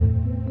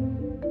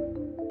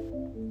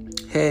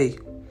Hey,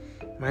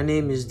 my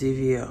name is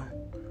Daviel,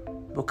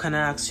 but can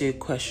I ask you a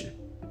question?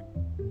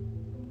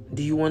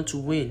 Do you want to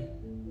win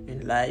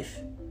in life?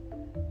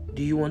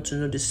 Do you want to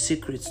know the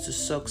secrets to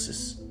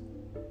success?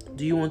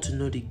 Do you want to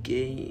know the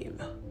game?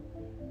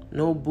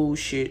 No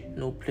bullshit,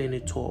 no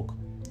plenty talk,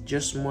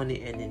 just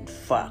money and in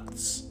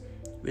facts.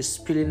 We're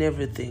spilling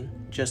everything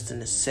just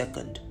in a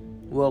second.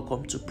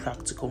 Welcome to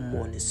Practical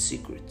Money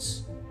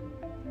Secrets.